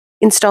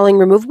Installing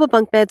removable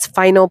bunk beds,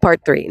 final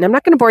part 3. And I'm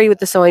not going to bore you with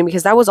the sewing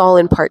because that was all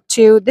in part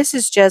 2. This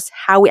is just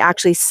how we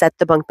actually set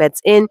the bunk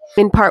beds in.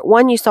 In part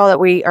 1, you saw that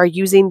we are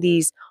using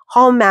these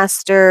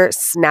Hallmaster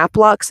snap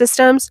lock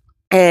systems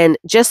and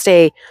just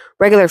a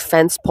regular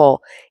fence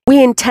pole.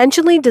 We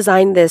intentionally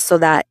designed this so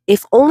that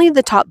if only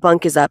the top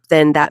bunk is up,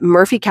 then that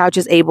Murphy couch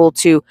is able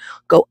to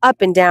go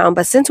up and down.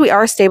 But since we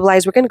are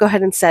stabilized, we're going to go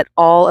ahead and set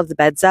all of the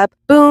beds up.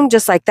 Boom,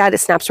 just like that, it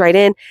snaps right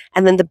in.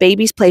 And then the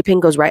baby's playpen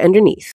goes right underneath.